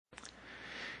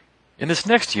In this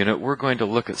next unit, we're going to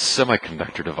look at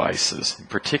semiconductor devices, in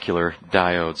particular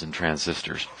diodes and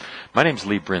transistors. My name is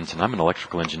Lee Brinton. I'm an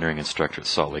electrical engineering instructor at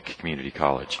Salt Lake Community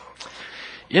College.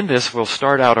 In this, we'll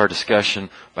start out our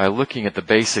discussion by looking at the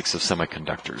basics of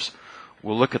semiconductors.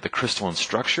 We'll look at the crystalline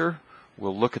structure,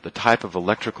 we'll look at the type of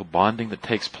electrical bonding that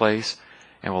takes place,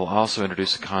 and we'll also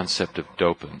introduce the concept of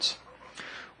dopants.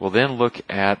 We'll then look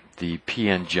at the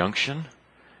p-n junction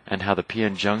and how the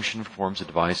p-n junction forms a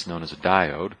device known as a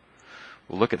diode.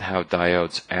 We'll look at how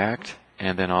diodes act,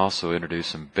 and then also introduce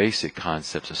some basic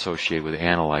concepts associated with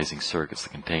analyzing circuits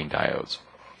that contain diodes.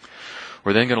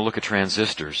 We're then going to look at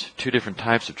transistors, two different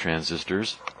types of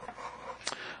transistors.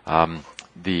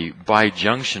 The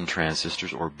bijunction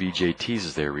transistors, or BJTs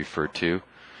as they're referred to,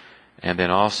 and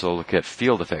then also look at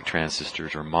field effect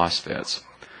transistors, or MOSFETs.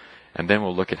 And then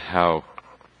we'll look at how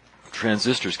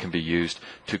transistors can be used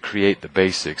to create the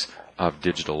basics of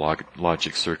digital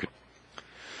logic circuit.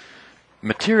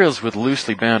 Materials with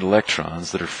loosely bound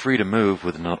electrons that are free to move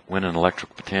when an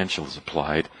electrical potential is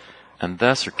applied, and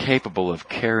thus are capable of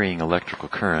carrying electrical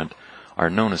current,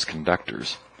 are known as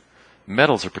conductors.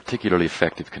 Metals are particularly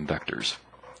effective conductors.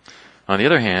 On the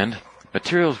other hand,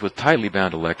 materials with tightly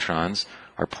bound electrons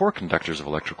are poor conductors of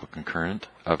electrical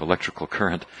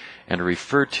current and are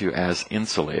referred to as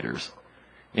insulators.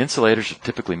 Insulators are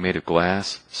typically made of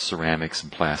glass, ceramics,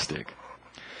 and plastic.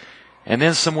 And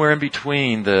then somewhere in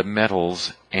between the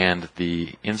metals and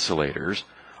the insulators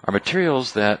are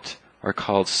materials that are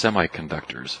called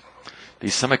semiconductors.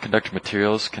 These semiconductor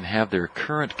materials can have their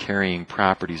current carrying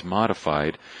properties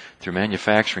modified through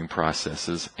manufacturing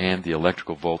processes and the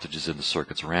electrical voltages in the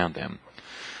circuits around them.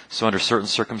 So under certain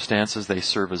circumstances they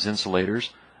serve as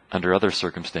insulators, under other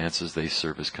circumstances they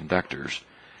serve as conductors.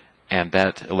 And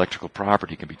that electrical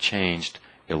property can be changed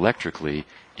electrically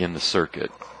in the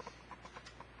circuit.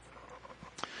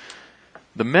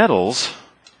 The metals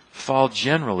fall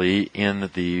generally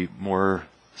in the more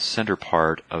center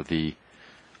part of the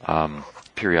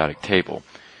periodic table.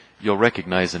 You'll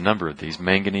recognize a number of these: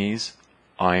 manganese,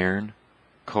 iron,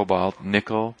 cobalt,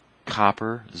 nickel,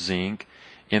 copper, zinc.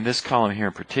 In this column here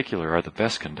in particular are the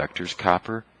best conductors: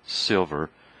 copper, silver,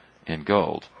 and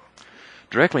gold.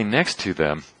 Directly next to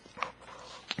them,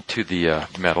 to the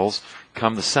metals,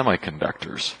 come the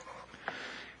semiconductors.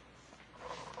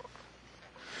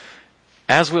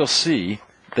 As we'll see,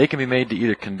 they can be made to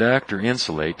either conduct or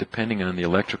insulate depending on the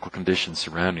electrical conditions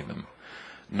surrounding them.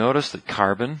 Notice that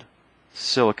carbon,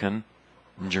 silicon,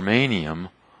 and germanium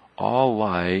all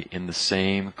lie in the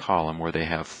same column where they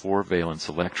have 4 valence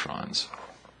electrons.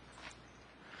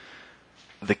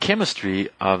 The chemistry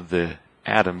of the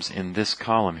atoms in this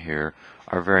column here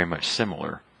are very much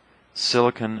similar.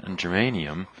 Silicon and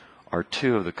germanium are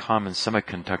two of the common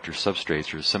semiconductor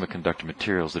substrates, or semiconductor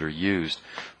materials, that are used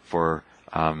for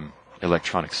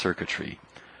electronic circuitry.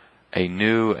 A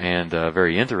new and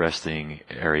very interesting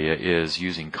area is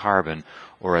using carbon,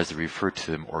 or as they refer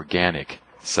to them, organic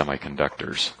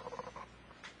semiconductors.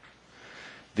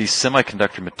 These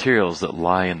semiconductor materials that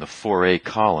lie in the 4A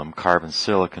column, carbon,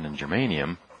 silicon, and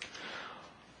germanium,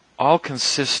 all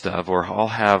consist of, or all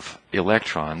have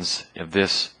electrons of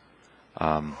this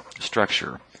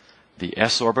structure. The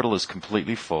s orbital is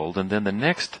completely full, and then the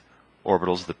next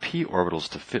orbitals, the p orbitals,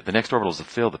 the next orbitals to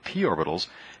fill the p orbitals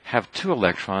have 2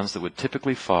 electrons that would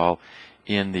typically fall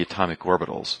in the atomic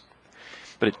orbitals.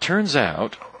 But it turns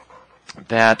out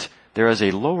that there is a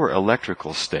lower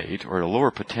electrical state, or a lower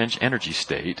potential energy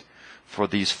state, for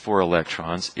these 4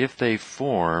 electrons if they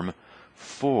form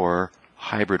 4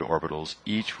 hybrid orbitals,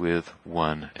 each with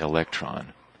 1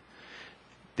 electron.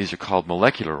 These are called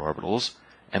molecular orbitals,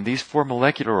 and these 4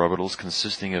 molecular orbitals,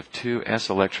 consisting of 2 s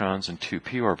electrons and 2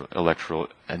 p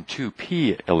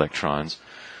electrons,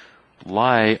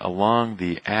 lie along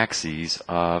the axes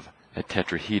of a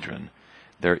tetrahedron.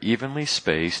 They're evenly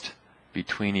spaced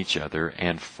between each other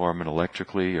and form an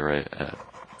electrically, or a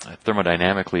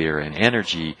thermodynamically, or an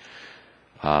energy,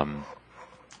 a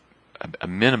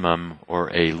minimum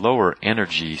or a lower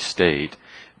energy state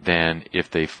than if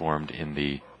they formed in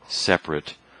the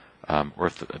separate,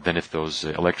 than if those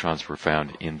electrons were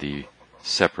found in the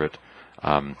separate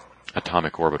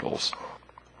atomic orbitals.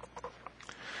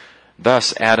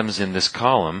 Thus, atoms in this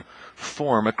column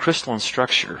form a crystalline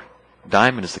structure.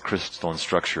 Diamond is the crystalline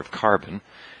structure of carbon,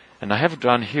 and I have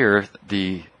drawn here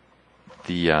a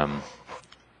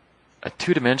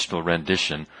two-dimensional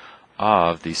rendition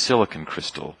of the silicon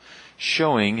crystal,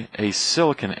 showing a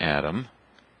silicon atom,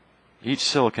 each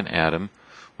silicon atom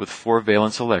with 4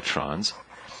 valence electrons,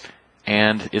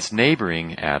 and its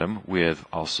neighboring atom with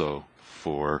also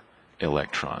 4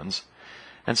 electrons.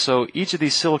 And so each of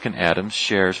these silicon atoms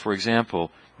shares, for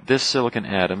example, this silicon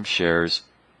atom shares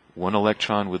one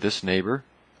electron with this neighbor,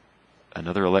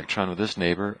 another electron with this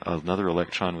neighbor, another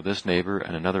electron with this neighbor,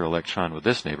 and another electron with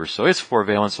this neighbor. So its 4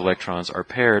 valence electrons are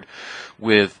paired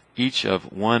with each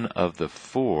of one of the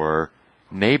 4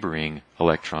 neighboring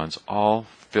electrons, all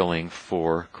filling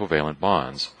 4 covalent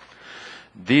bonds.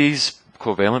 These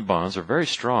covalent bonds are very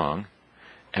strong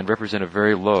and represent a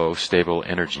very low stable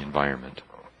energy environment.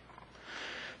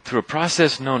 Through a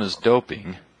process known as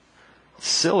doping,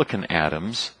 silicon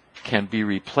atoms can be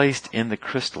replaced in the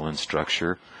crystalline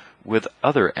structure with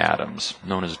other atoms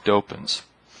known as dopants.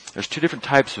 There's 2 different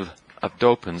types of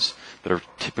dopants that are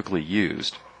typically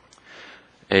used.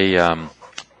 A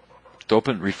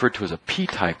dopant referred to as a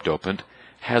p-type dopant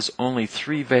has only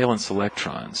 3 valence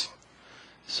electrons.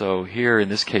 So here in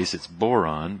this case it's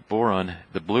boron. Boron,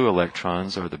 the blue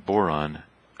electrons are the boron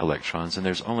electrons, and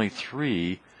there's only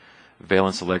 3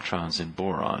 valence electrons in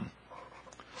boron.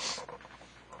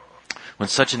 When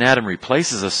such an atom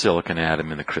replaces a silicon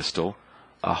atom in the crystal,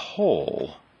 a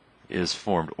hole is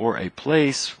formed, or a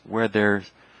place where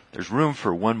there's room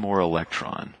for one more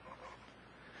electron.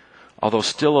 Although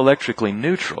still electrically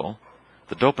neutral,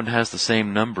 the dopant has the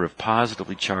same number of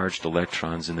positively charged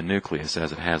electrons in the nucleus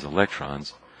as it has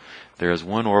electrons. There is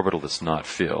one orbital that's not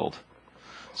filled.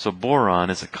 So boron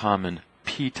is a common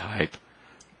p-type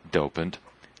dopant,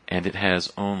 and it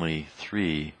has only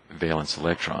 3 valence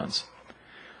electrons.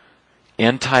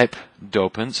 N-type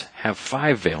dopants have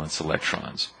 5 valence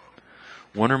electrons,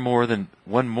 one more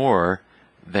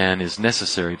than is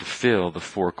necessary to fill the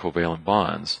 4 covalent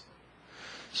bonds.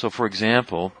 So for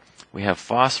example, we have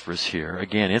phosphorus here.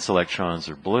 Again, its electrons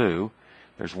are blue.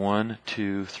 There's 1,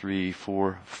 2, 3,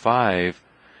 4, 5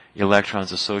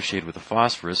 electrons associated with the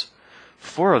phosphorus.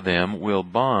 4 of them will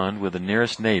bond with the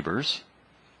nearest neighbors,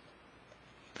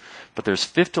 but there's a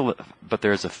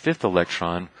 5th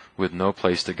electron with no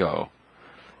place to go.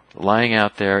 Lying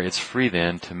out there, it's free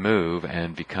then to move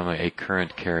and become a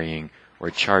current carrying or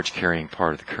a charge carrying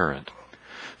part of the current.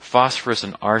 Phosphorus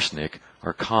and arsenic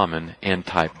are common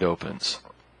N-type dopants.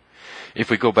 If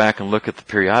we go back and look at the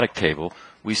periodic table,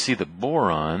 we see that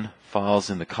boron falls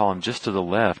in the column just to the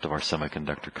left of our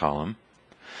semiconductor column,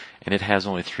 and it has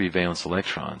only 3 valence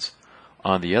electrons.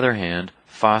 On the other hand,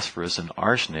 phosphorus and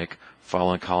arsenic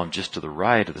fall in the column just to the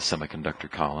right of the semiconductor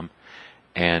column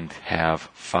and have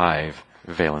 5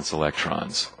 valence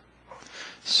electrons.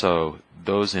 So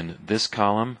those in this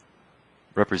column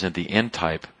represent the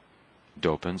N-type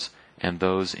dopants, and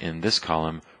those in this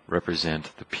column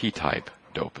represent the p-type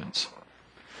dopants.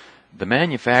 The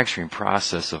manufacturing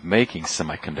process of making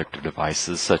semiconductor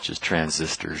devices such as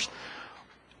transistors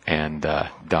and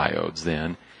diodes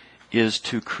then is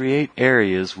to create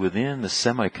areas within the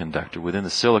semiconductor, within the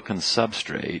silicon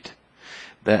substrate,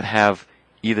 that have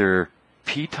either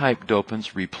p-type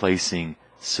dopants replacing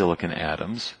silicon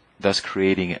atoms, thus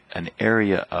creating an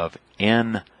area of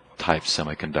N-type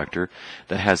semiconductor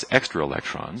that has extra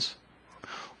electrons,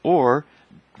 or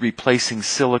replacing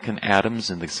silicon atoms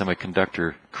in the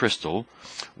semiconductor crystal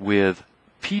with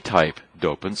p-type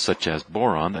dopants such as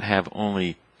boron that have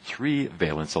only 3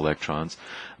 valence electrons,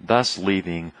 thus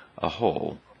leaving a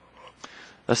hole.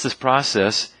 Thus this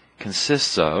process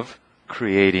consists of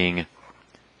creating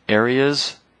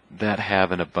areas that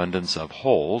have an abundance of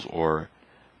holes, or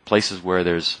places where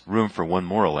there's room for one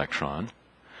more electron,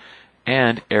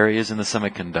 and areas in the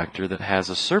semiconductor that has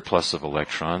a surplus of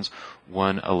electrons,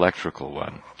 one electrical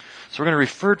one. So we're going to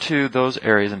refer to those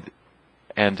areas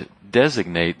and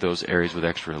designate those areas with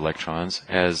extra electrons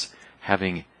as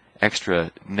having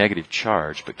extra negative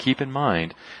charge, but keep in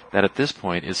mind that at this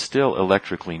point it's still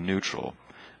electrically neutral.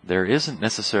 There isn't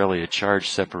necessarily a charge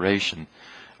separation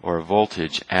or a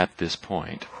voltage at this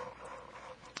point.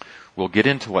 We'll get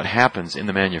into what happens in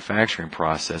the manufacturing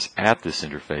process at this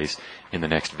interface in the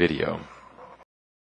next video.